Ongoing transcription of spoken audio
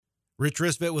Rich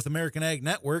Risbit with American Ag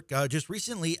Network. Just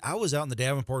recently, I was out in the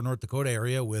Davenport, North Dakota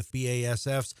area with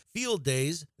BASF's Field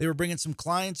Days. They were bringing some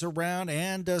clients around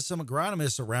and some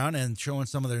agronomists around and showing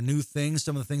some of their new things,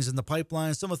 some of the things in the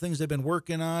pipeline, some of the things they've been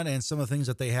working on, and some of the things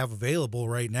that they have available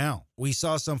right now. We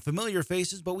saw some familiar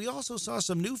faces, but we also saw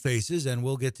some new faces, and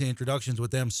we'll get to introductions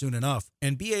with them soon enough.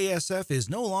 And BASF is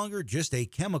no longer just a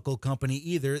chemical company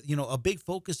either. You know, a big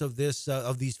focus of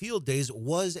these Field Days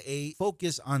was a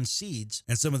focus on seeds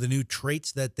and some of the new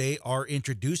traits that they are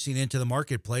introducing into the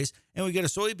marketplace. And we got a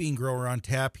soybean grower on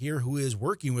tap here who is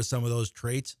working with some of those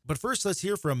traits. But first, let's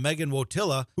hear from Megan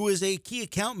Wojtyla, who is a key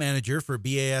account manager for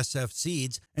BASF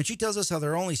Seeds. And she tells us how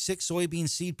there are only 6 soybean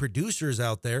seed producers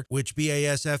out there, which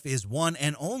BASF is one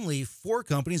and only 4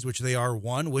 companies, which they are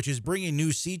one, which is bringing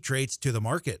new seed traits to the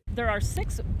market. There are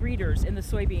 6 breeders in the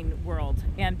soybean world,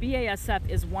 and BASF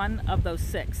is one of those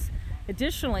 6.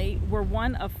 Additionally, we're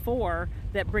one of 4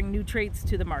 that bring new traits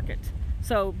to the market.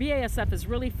 So BASF is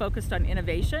really focused on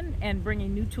innovation and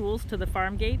bringing new tools to the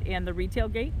farm gate and the retail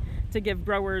gate to give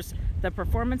growers the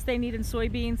performance they need in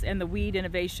soybeans and the weed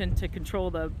innovation to control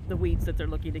the weeds that they're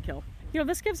looking to kill. You know,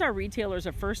 this gives our retailers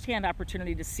a firsthand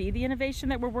opportunity to see the innovation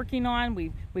that we're working on.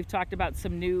 We've talked about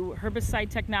some new herbicide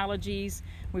technologies.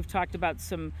 We've talked about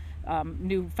some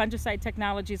new fungicide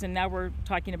technologies, and now we're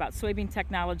talking about soybean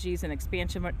technologies and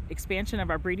expansion of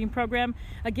our breeding program.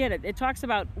 Again, it talks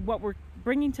about what we're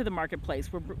bringing to the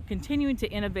marketplace. We're continuing to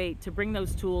innovate to bring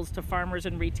those tools to farmers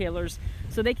and retailers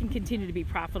so they can continue to be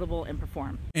profitable and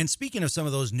perform. And speaking of some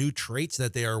of those new traits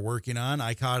that they are working on,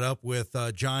 I caught up with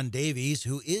John Davies,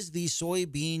 who is the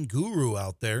soybean guru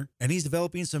out there, and he's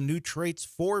developing some new traits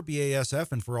for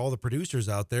BASF and for all the producers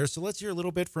out there. So let's hear a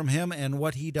little bit from him and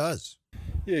what he does.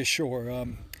 Yeah, sure.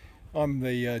 I'm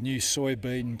the new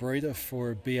soybean breeder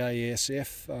for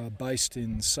BASF based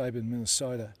in Soybean,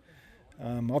 Minnesota.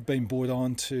 I've been brought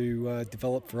on to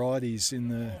develop varieties in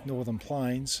the Northern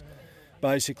Plains,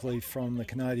 basically from the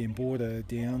Canadian border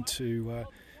down to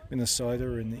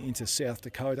Minnesota and into South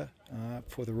Dakota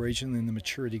for the region and the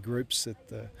maturity groups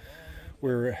that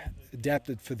were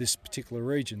adapted for this particular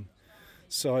region.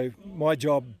 So my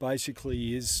job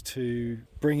basically is to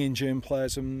bring in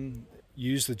germplasm,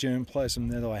 use the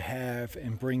germplasm that I have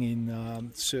and bring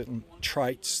in certain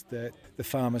traits that the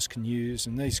farmers can use,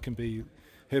 and these can be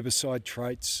herbicide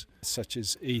traits such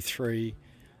as E3,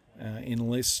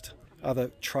 Enlist,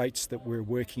 other traits that we're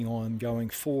working on going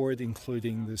forward,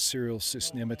 including the cereal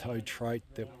cyst nematode trait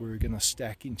that we're going to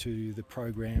stack into the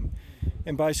program,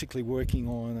 and basically working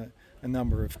on a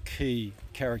number of key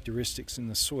characteristics in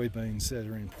the soybeans that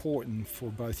are important for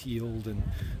both yield and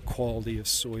quality of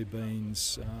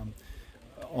soybeans,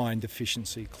 iron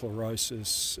deficiency,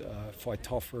 chlorosis,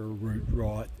 phytophthora root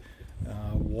rot,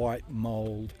 white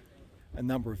mold, a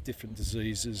number of different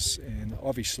diseases, and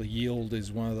obviously yield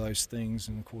is one of those things,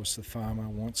 and of course the farmer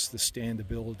wants the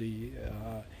standability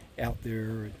out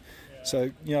there.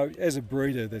 So, you know, as a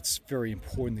breeder, that's very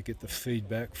important to get the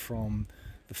feedback from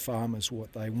the farmers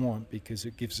what they want, because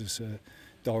it gives us a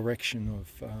direction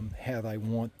of how they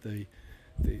want the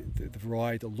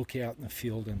variety to look out in the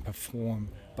field and perform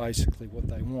basically what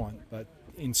they want. But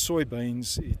in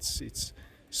soybeans, it's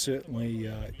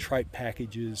certainly trait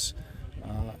packages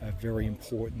are very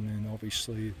important, and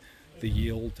obviously the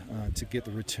yield to get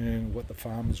the return of what the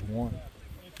farmers want.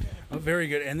 Very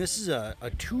good. And this is a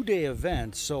 2-day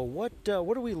event. So what are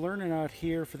we learning out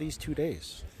here for these 2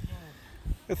 days?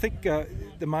 I think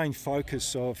the main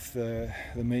focus of the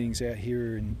meetings out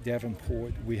here in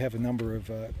Davenport, we have a number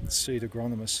of seed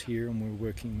agronomists here, and we're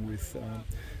working with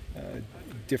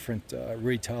different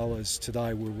retailers.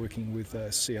 Today we're working with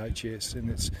CHS,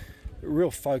 and it's a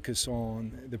real focus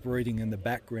on the breeding and the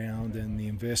background and the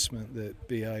investment that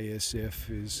BASF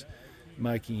is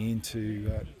making into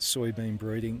soybean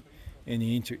breeding, and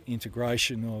the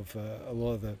integration of a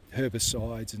lot of the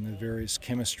herbicides and the various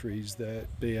chemistries that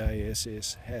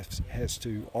BASF has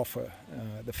to offer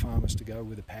the farmers to go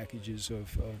with the packages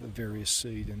of the various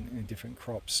seed and different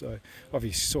crops. So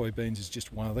obviously soybeans is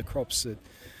just one of the crops that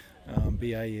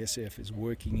BASF is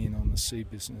working in on the seed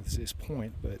business at this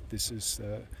point, but this is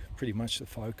pretty much the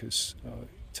focus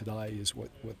today is what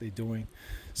they're doing.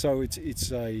 So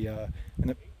it's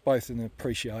both an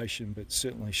appreciation, but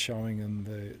certainly showing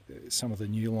them some of the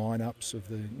new lineups of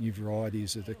the new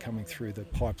varieties that are coming through the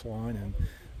pipeline, and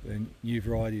the new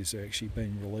varieties are actually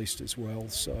being released as well.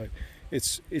 So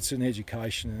it's an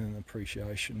education and an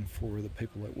appreciation for the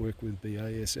people that work with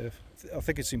BASF. I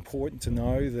think it's important to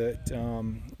know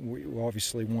that we're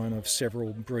obviously one of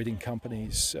several breeding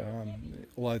companies.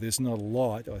 Although there's not a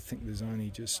lot, I think there's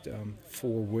only just 4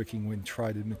 working with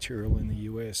traded material in the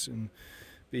US, and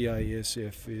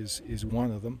BASF is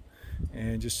one of them.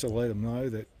 And just to let them know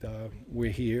that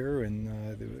we're here and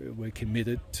that we're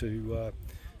committed to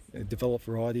develop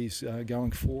varieties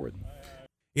going forward.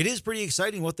 It is pretty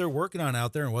exciting what they're working on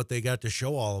out there and what they got to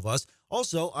show all of us.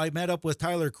 Also, I met up with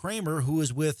Tyler Kramer, who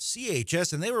is with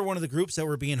CHS, and they were one of the groups that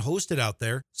were being hosted out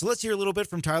there. So let's hear a little bit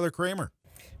from Tyler Kramer.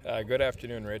 Good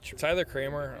afternoon, Rich. Tyler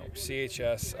Kramer,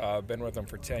 CHS, been with them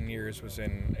for 10 years, was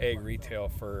in ag retail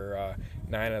for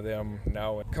 9 of them.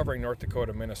 Now covering North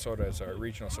Dakota, Minnesota as our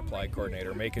regional supply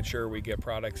coordinator, making sure we get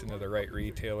products into the right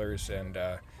retailers and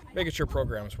making sure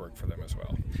programs work for them as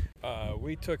well.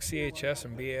 We took CHS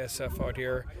and BASF out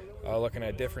here, looking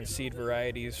at different seed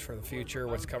varieties for the future,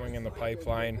 what's coming in the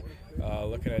pipeline,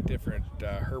 looking at different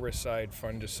herbicide,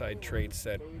 fungicide traits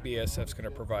that BASF's going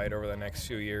to provide over the next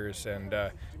few years, and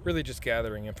really just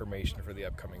gathering information for the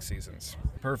upcoming seasons.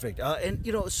 Perfect. And,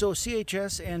 so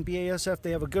CHS and BASF,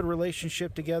 they have a good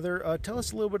relationship together. Tell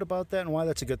us a little bit about that and why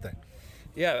that's a good thing.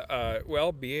 Yeah,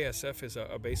 well, BASF is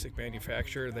a basic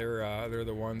manufacturer. They're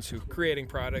the ones who creating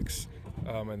products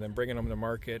and then bringing them to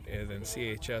market, and then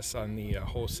CHS on the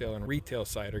wholesale and retail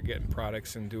side are getting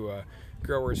products into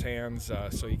growers' hands,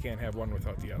 so you can't have one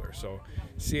without the other. So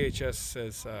CHS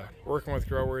is working with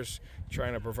growers,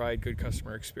 trying to provide good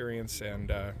customer experience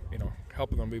and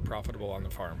helping them be profitable on the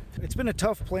farm. It's been a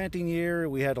tough planting year.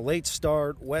 We had a late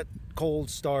start, wet, cold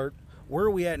start. Where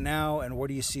are we at now, and where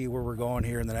do you see where we're going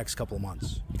here in the next couple of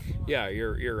months? Yeah,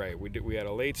 you're right. We had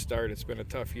a late start. It's been a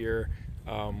tough year.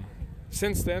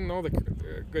 Since then, though, a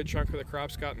good chunk of the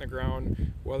crops got in the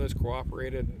ground. Weather's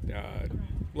cooperated.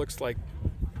 Looks like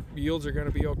yields are going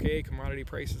to be okay. Commodity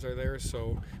prices are there,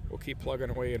 so we'll keep plugging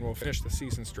away and we'll finish the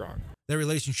season strong. The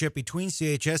relationship between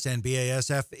CHS and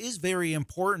BASF is very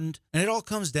important, and it all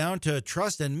comes down to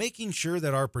trust and making sure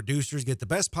that our producers get the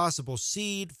best possible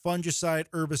seed, fungicide,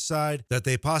 herbicide that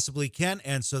they possibly can,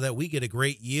 and so that we get a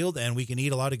great yield and we can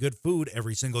eat a lot of good food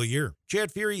every single year.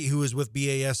 Chad Fyre, who is with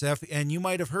BASF, and you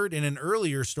might have heard in an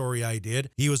earlier story I did,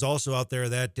 he was also out there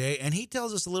that day, and he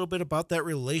tells us a little bit about that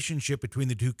relationship between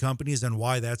the two companies and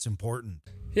why that's important.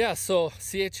 Yeah, so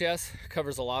CHS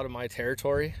covers a lot of my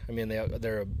territory. I mean,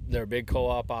 they're a big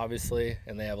co-op, obviously,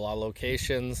 and they have a lot of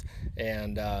locations.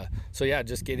 And so yeah,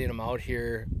 just getting them out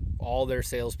here, all their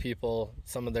salespeople,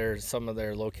 some of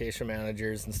their location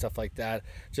managers and stuff like that,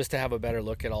 just to have a better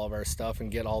look at all of our stuff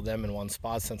and get all them in one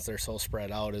spot since they're so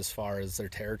spread out as far as their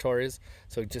territories.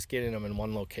 So just getting them in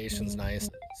one location is nice,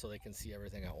 so they can see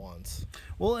everything at once.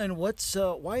 Well, and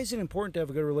why is it important to have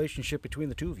a good relationship between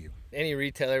the two of you? Any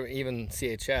retailer, even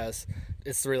CHS,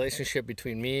 it's the relationship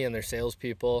between me and their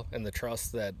salespeople and the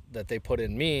trust that they put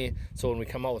in me. So when we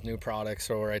come out with new products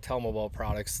or I tell them about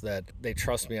products, that they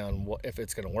trust me on if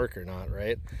it's going to work or not,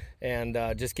 right? And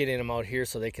just getting them out here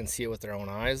so they can see it with their own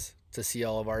eyes, to see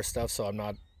all of our stuff. So I'm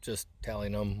not just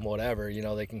telling them whatever,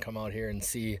 they can come out here and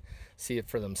see it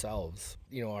for themselves.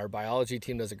 Our biology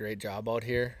team does a great job out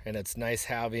here, and it's nice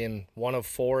having one of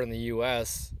 4 in the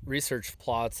U.S. research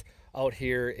plots out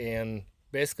here in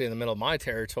basically in the middle of my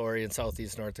territory in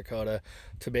southeast North Dakota,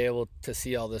 to be able to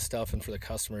see all this stuff and for the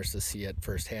customers to see it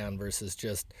firsthand versus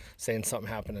just saying something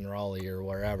happened in Raleigh or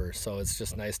wherever. So it's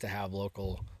just nice to have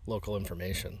local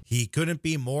information. He couldn't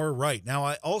be more right. Now,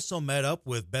 I also met up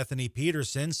with Bethany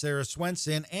Peterson, Sara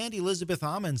Swenson, and Elizabeth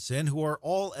Amundson, who are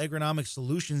all agronomic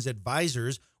solutions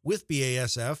advisors with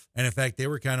BASF. And in fact, they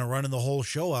were kind of running the whole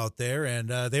show out there, and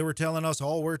they were telling us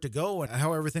all where to go and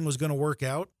how everything was going to work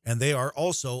out. And they are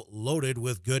also loaded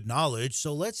with good knowledge.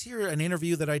 So let's hear an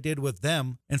interview that I did with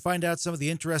them and find out some of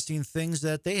the interesting things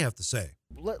that they have to say.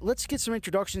 Let's get some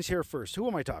introductions here first. Who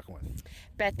am I talking with?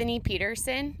 Bethany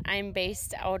Peterson. I'm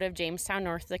based out of Jamestown,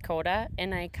 North Dakota,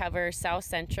 and I cover South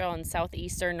Central and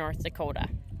Southeastern North Dakota.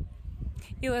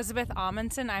 Elizabeth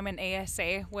Amundson. I'm an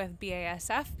ASA with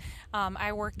BASF.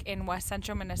 I work in West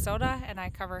Central Minnesota, and I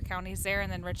cover counties there,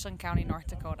 and then Richland County, North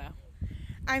Dakota.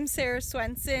 I'm Sara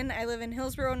Swenson. I live in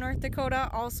Hillsborough, North Dakota,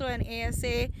 also an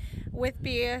ASA with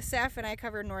BASF, and I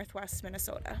cover Northwest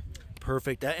Minnesota.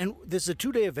 Perfect. And this is a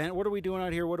 2-day event. What are we doing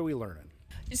out here? What are we learning?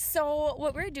 So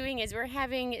what we're doing is we're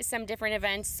having some different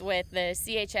events with the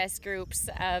CHS groups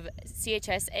of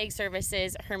CHS Ag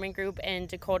Services, Herman Group, and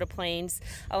Dakota Plains,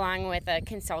 along with a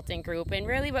consultant group. And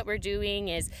really what we're doing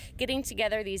is getting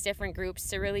together these different groups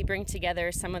to really bring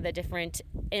together some of the different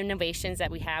innovations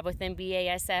that we have within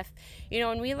BASF.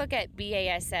 When we look at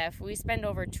BASF, we spend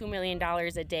over $2 million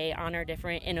a day on our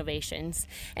different innovations.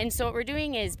 And so what we're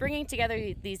doing is bringing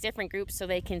together these different groups so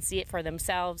they can see it for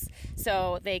themselves,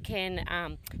 so they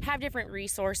can have different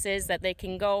resources that they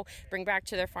can go bring back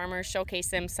to their farmers, showcase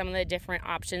them some of the different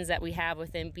options that we have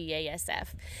within BASF.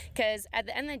 Because at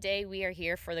the end of the day, we are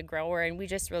here for the grower, and we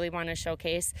just really want to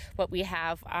showcase what we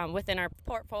have within our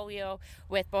portfolio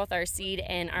with both our seed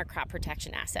and our crop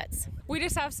protection assets. We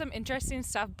just have some interesting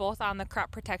stuff both on the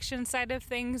crop protection side of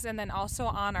things and then also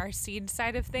on our seed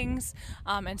side of things.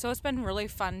 And so it's been really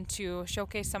fun to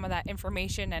showcase some of that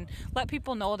information and let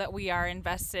people know that we are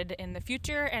invested in the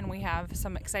future and we have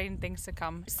some exciting things to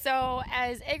come. So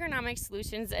as agronomic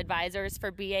solutions advisors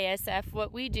for BASF,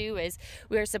 what we do is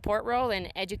we are a support role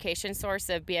and education source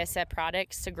of BASF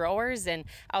products to growers and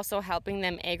also helping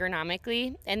them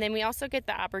agronomically. And then we also get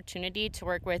the opportunity to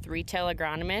work with retail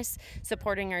agronomists,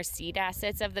 supporting our seed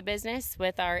assets of the business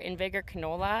with our Invigor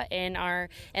canola and our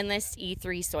Enlist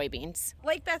E3 soybeans.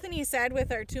 Like Bethany said,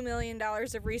 with our $2 million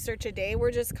of research a day,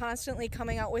 we're just constantly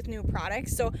coming out with new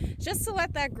products. So just to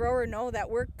let that grower know that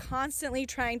we're constantly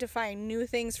trying to find new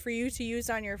things for you to use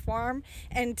on your farm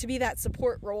and to be that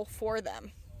support role for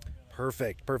them.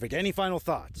 Perfect. Any final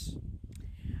thoughts?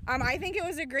 I think it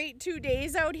was a great 2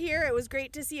 days out here. It was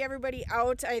great to see everybody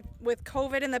out. With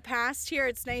COVID in the past here,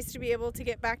 it's nice to be able to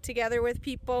get back together with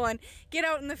people and get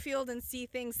out in the field and see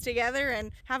things together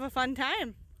and have a fun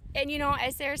time. And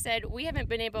as Sara said, we haven't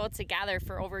been able to gather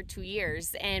for over 2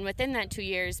 years. And within that 2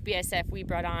 years, BASF, we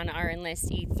brought on our Enlist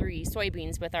E3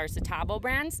 soybeans with our Xitavo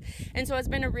brands. And so it's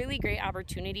been a really great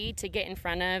opportunity to get in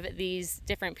front of these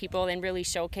different people and really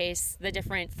showcase the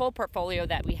different full portfolio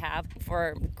that we have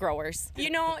for growers.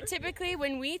 Typically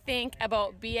when we think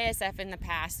about BASF in the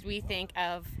past, we think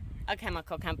of a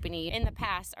chemical company. In the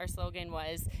past, our slogan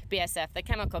was BASF, the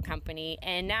chemical company,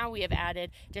 and now we have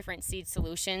added different seed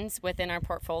solutions within our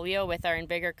portfolio with our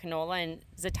Invigor canola and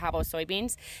Xitavo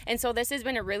soybeans. And so this has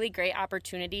been a really great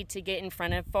opportunity to get in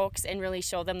front of folks and really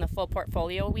show them the full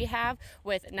portfolio we have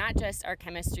with not just our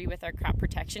chemistry with our crop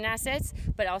protection assets,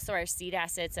 but also our seed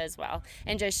assets as well,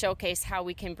 and just showcase how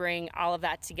we can bring all of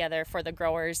that together for the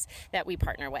growers that we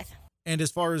partner with. And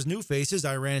as far as new faces,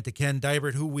 I ran into Ken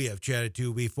Deibert, who we have chatted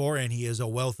to before, and he is a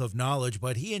wealth of knowledge,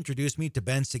 but he introduced me to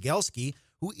Ben Cigelske,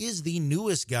 who is the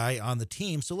newest guy on the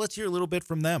team. So let's hear a little bit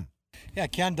from them. Yeah,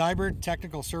 Ken Deibert,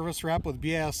 technical service rep with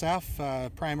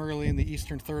BASF, primarily in the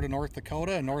eastern third of North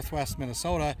Dakota and northwest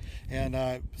Minnesota,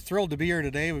 and thrilled to be here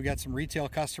today. We've got some retail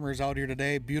customers out here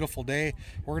today. Beautiful day.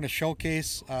 We're going to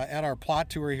showcase at our plot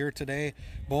tour here today,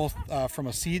 both from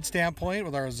a seed standpoint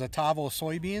with our Xitavo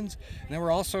soybeans, and then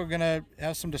we're also going to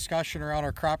have some discussion around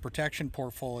our crop protection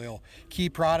portfolio. Key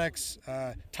products,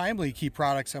 timely key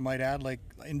products, I might add, like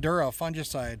Endura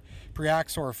fungicide,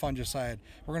 Preaxor fungicide.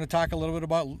 We're going to talk a little bit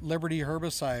about Liberty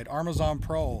herbicide, Armazon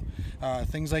Pro,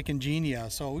 things like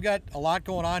Ingenia. So we got a lot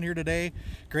going on here today.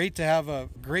 Great to have a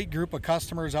great group of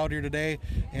customers out here today,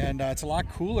 and it's a lot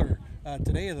cooler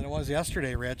today than it was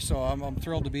yesterday, Rich. So I'm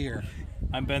thrilled to be here.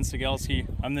 I'm Ben Cigelske.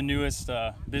 I'm the newest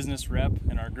business rep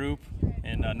in our group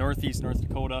in northeast North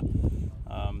Dakota.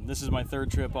 This is my third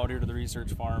trip out here to the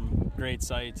research farm. Great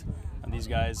site. And these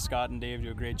guys, Scott and Dave, do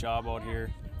a great job out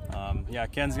here.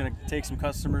 Ken's going to take some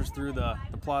customers through the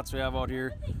plots we have out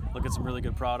here, look at some really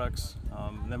good products.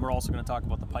 And then we're also going to talk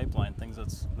about the pipeline, things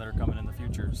that are coming in the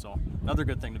future. So another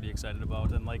good thing to be excited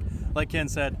about. And like Ken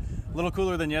said, a little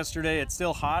cooler than yesterday. It's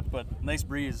still hot, but nice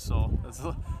breeze, so it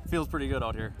feels pretty good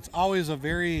out here. It's always a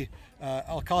very,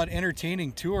 I'll call it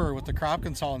entertaining tour with the crop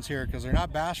consultants here, because they're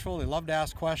not bashful. They love to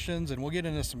ask questions, and we'll get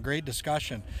into some great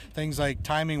discussion. Things like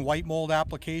timing white mold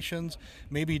applications,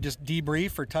 maybe just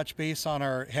debrief or touch base on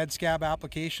our head scab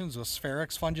applications with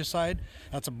Spherix fungicide.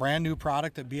 That's a brand new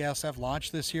product that BASF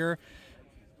launched this year.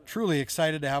 Truly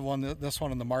excited to have this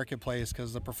one in the marketplace,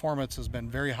 because the performance has been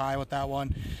very high with that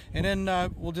one. And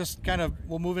then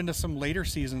we'll move into some later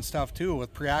season stuff too,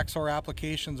 with Preaxor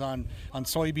applications on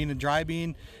soybean and dry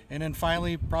bean. And then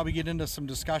finally probably get into some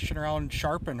discussion around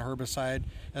Sharpen herbicide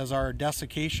as our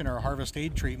desiccation or harvest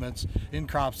aid treatments in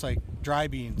crops like dry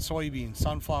bean, soybean,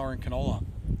 sunflower, and canola.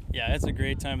 Yeah, it's a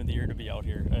great time of the year to be out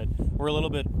here. We're a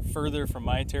little bit further from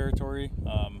my territory,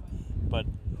 but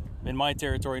in my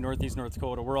territory, northeast North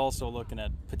Dakota, we're also looking at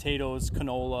potatoes,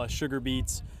 canola, sugar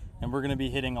beets, and we're going to be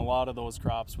hitting a lot of those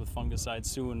crops with fungicides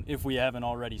soon if we haven't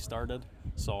already started.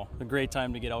 So a great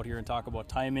time to get out here and talk about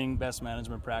timing, best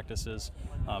management practices,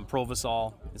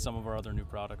 Provosol, and some of our other new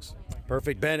products.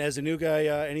 Perfect. Ben, as a new guy,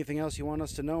 anything else you want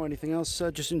us to know? Anything else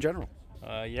just in general?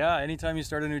 Anytime you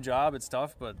start a new job, it's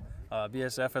tough, but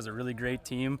BASF has a really great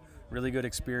team, really good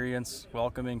experience,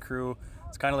 welcoming crew.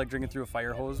 It's kind of like drinking through a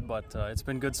fire hose, but it's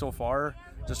been good so far.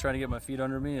 Just trying to get my feet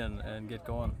under me and get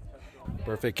going.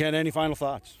 Perfect. Ken, any final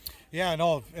thoughts? Yeah,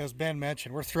 no, as Ben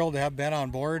mentioned, we're thrilled to have Ben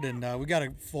on board, and we got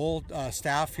a full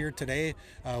staff here today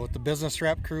with the business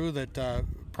rep crew that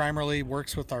primarily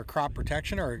works with our crop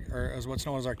protection, or as what's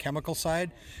known as our chemical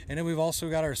side. And then we've also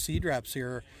got our seed reps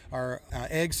here, our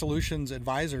ag solutions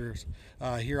advisors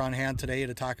here on hand today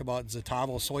to talk about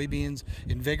Xitavo soybeans,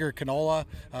 Invigor canola.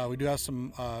 We do have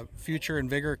some future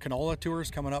Invigor canola tours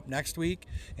coming up next week,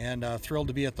 and thrilled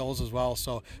to be at those as well.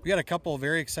 So we got a couple of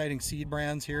very exciting seed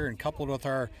brands here, and coupled with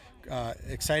our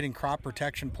exciting crop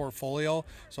protection portfolio.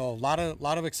 So a lot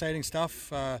of exciting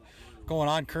stuff going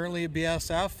on currently at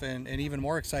BASF, and even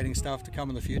more exciting stuff to come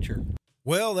in the future.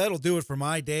 Well, that'll do it for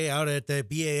my day out at the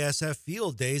BASF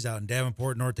Field Days out in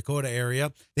Davenport, North Dakota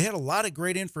area. They had a lot of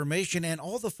great information, and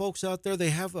all the folks out there, they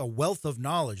have a wealth of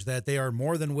knowledge that they are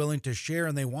more than willing to share,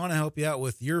 and they want to help you out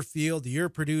with your field, your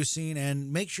producing,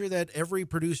 and make sure that every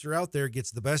producer out there gets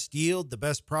the best yield, the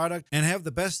best product, and have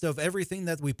the best of everything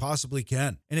that we possibly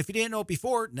can. And if you didn't know it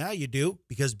before, now you do,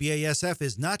 because BASF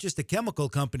is not just a chemical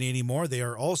company anymore. They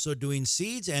are also doing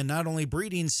seeds, and not only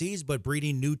breeding seeds, but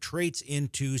breeding new traits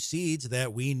into seeds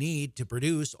that we need to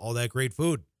produce all that great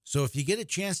food. So if you get a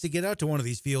chance to get out to one of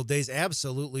these field days,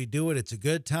 absolutely do it. It's a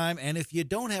good time. And if you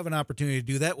don't have an opportunity to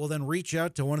do that, well, then reach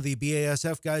out to one of the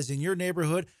BASF guys in your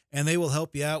neighborhood, and they will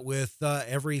help you out with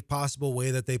every possible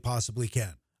way that they possibly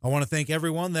can. I want to thank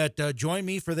everyone that joined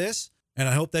me for this, and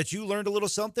I hope that you learned a little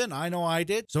something. I know I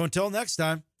did. So until next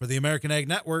time, for the American Ag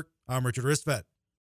Network, I'm Richard Ristvet.